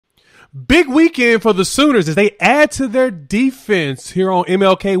Big weekend for the Sooners as they add to their defense here on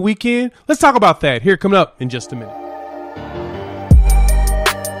MLK weekend. Let's talk about that here coming up in just a minute.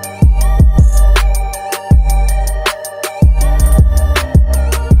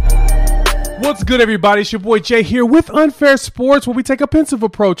 What's good, everybody? It's your boy Jay here with Unfair Sports, where we take a pensive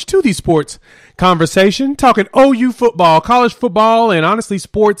approach to the sports conversation, talking OU football, college football, and honestly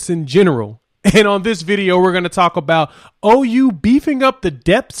sports in general. And on this video, we're going to talk about OU beefing up the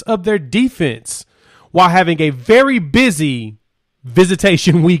depths of their defense while having a very busy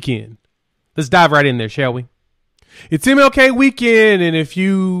visitation weekend. Let's dive right in there, shall we? It's MLK weekend, and if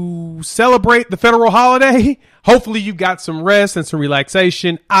you celebrate the federal holiday, hopefully you got some rest and some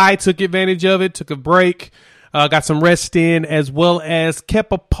relaxation. I took advantage of it, took a break, got some rest in, as well as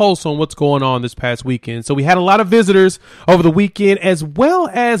kept a pulse on what's going on this past weekend. So we had a lot of visitors over the weekend, as well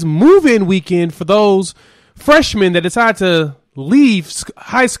as move-in weekend for those freshmen that decided to leave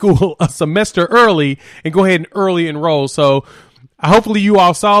high school a semester early and go ahead and early enroll. So hopefully you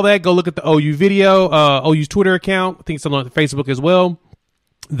all saw that. Go look at the OU video, OU's Twitter account. I think it's on Facebook as well.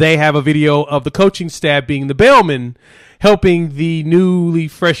 They have a video of the coaching staff being the bellman, helping the newly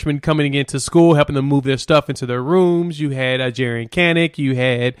freshmen coming into school, helping them move their stuff into their rooms. You had Jarian Canick, you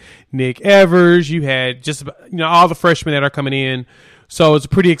had Nick Evers, you had just all the freshmen that are coming in. So it's a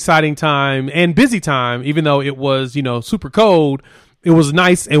pretty exciting time and busy time, even though it was super cold. It was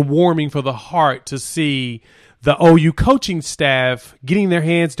nice and warming for the heart to see the OU coaching staff getting their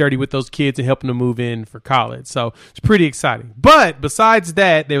hands dirty with those kids and helping them move in for college. So it's pretty exciting. But besides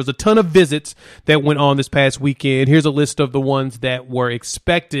that, there was a ton of visits that went on this past weekend. Here's a list of the ones that were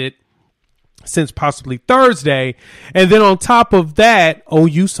expected since possibly Thursday. And then on top of that,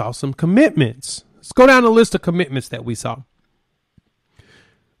 OU saw some commitments. Let's go down the list of commitments that we saw,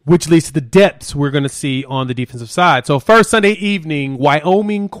 which leads to the depths we're going to see on the defensive side. So first Sunday evening,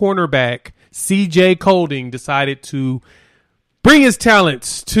 Wyoming cornerback CJ Colden decided to bring his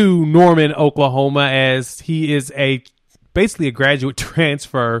talents to Norman, Oklahoma, as he is basically a graduate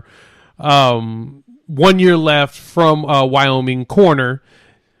transfer. 1 year left from Wyoming corner.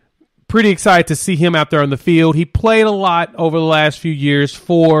 Pretty excited to see him out there on the field. He played a lot over the last few years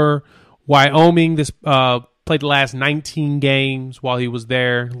for Wyoming. Played the last 19 games while he was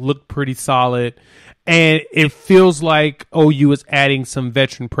there. Looked pretty solid. And it feels like OU is adding some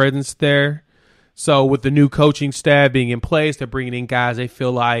veteran presence there. So with the new coaching staff being in place, they're bringing in guys they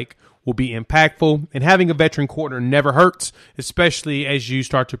feel like will be impactful. And having a veteran corner never hurts, especially as you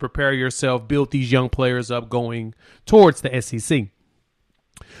start to prepare yourself, build these young players up going towards the SEC.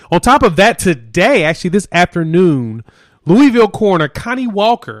 On top of that, today, actually this afternoon, Louisville corner Connie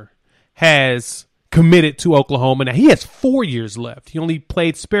Walker has committed to Oklahoma. Now, he has 4 years left. He only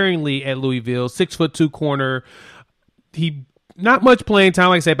played sparingly at Louisville, 6'2" corner. He not much playing time,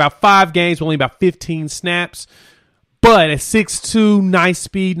 like I say, about 5 games, only about 15 snaps. But at 6'2", nice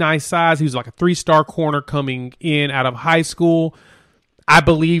speed, nice size. He was like a 3-star corner coming in out of high school. I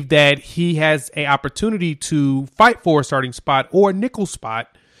believe that he has an opportunity to fight for a starting spot or a nickel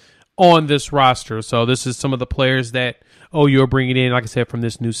spot on this roster. So this is some of the players that OU are bringing in, like I said, from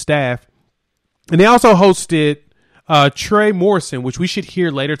this new staff. And they also hosted Trey Morrison, which we should hear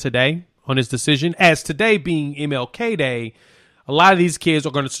later today on his decision. As today being MLK Day, a lot of these kids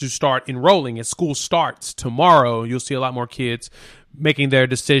are going to start enrolling as school starts tomorrow. You'll see a lot more kids making their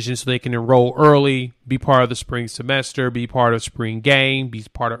decisions so they can enroll early, be part of the spring semester, be part of spring game, be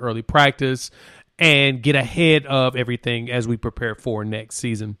part of early practice, and get ahead of everything as we prepare for next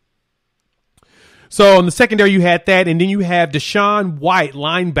season. So on the secondary, you had that, and then you have Deshaun White,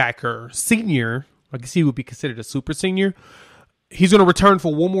 linebacker, senior. I guess he would be considered a super senior. He's going to return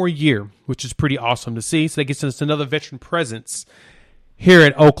for 1 more year, which is pretty awesome to see. So that gets us another veteran presence here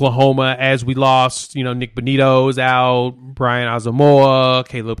at Oklahoma as we lost, Nick Benito's out, Brian Asamoah,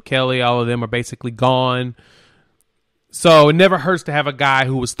 Caleb Kelly, all of them are basically gone. So it never hurts to have a guy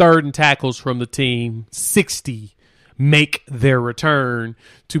who was third in tackles from the team, 60, make their return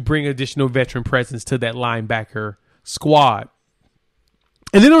to bring additional veteran presence to that linebacker squad.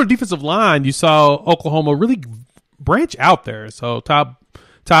 And then on the defensive line, you saw Oklahoma really branch out there. So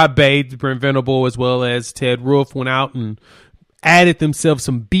Todd Bates, Brent Venable, as well as Ted Roof went out and added themselves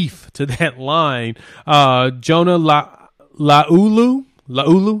some beef to that line. Jonah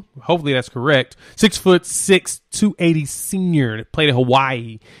Laulu, hopefully that's correct. 6'6", 280 senior, played at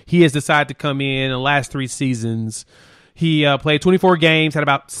Hawaii. He has decided to come in the last 3 seasons. He played 24 games, had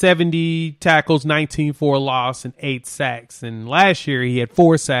about 70 tackles, 19 for a loss, and 8 sacks. And last year he had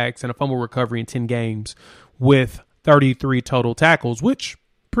 4 sacks and a fumble recovery in 10 games with 33 total tackles, which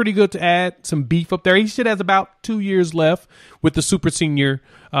pretty good to add some beef up there. He still has about 2 years left with the super senior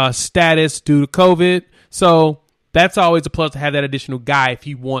status due to COVID. So that's always a plus to have that additional guy if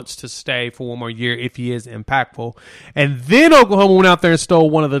he wants to stay for one more year, if he is impactful. And then Oklahoma went out there and stole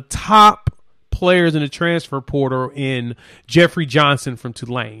one of the top players in the transfer portal in Jeffrey Johnson from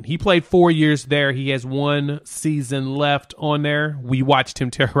Tulane. He played 4 years there. He has 1 season left on there. We watched him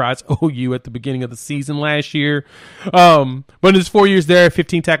terrorize OU at the beginning of the season last year. But in his 4 years there,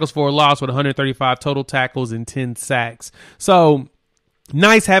 15 tackles for a loss with 135 total tackles and 10 sacks. So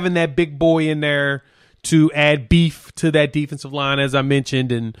nice having that big boy in there to add beef to that defensive line, as I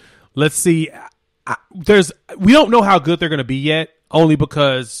mentioned. And let's see. We don't know how good they're going to be yet, only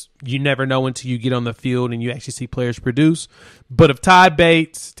because you never know until you get on the field and you actually see players produce. But if Todd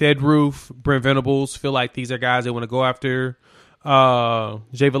Bates, Ted Roof, Brent Venables feel like these are guys they want to go after,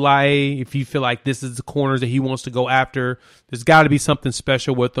 Jay Valae, if you feel like this is the corners that he wants to go after, there's got to be something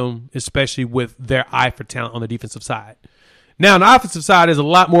special with them, especially with their eye for talent on the defensive side. Now, on the offensive side, there's a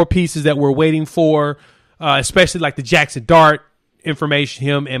lot more pieces that we're waiting for, especially like the Jackson Dart information,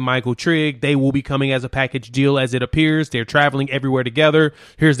 him and Michael Trigg. They will be coming as a package deal as it appears. They're traveling everywhere together.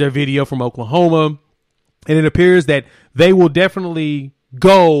 Here's their video from Oklahoma. And it appears that they will definitely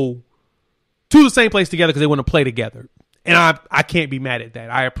go to the same place together because they want to play together. And I can't be mad at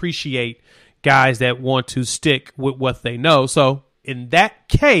that. I appreciate guys that want to stick with what they know. So in that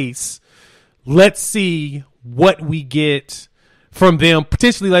case, let's see what we get from them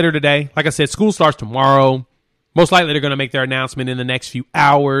potentially later today. Like I said, school starts tomorrow. Most likely they're going to make their announcement in the next few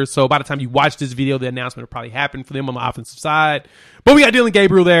hours. So by the time you watch this video, the announcement will probably happen for them on the offensive side. But we got Dylan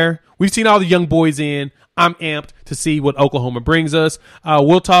Gabriel there. We've seen all the young boys in. I'm amped to see what Oklahoma brings us.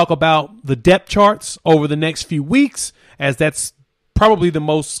 We'll talk about the depth charts over the next few weeks, as that's probably the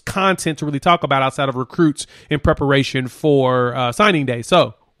most content to really talk about outside of recruits in preparation for signing day.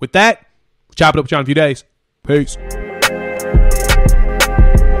 So with that, chop it up with you in a few days. Peace.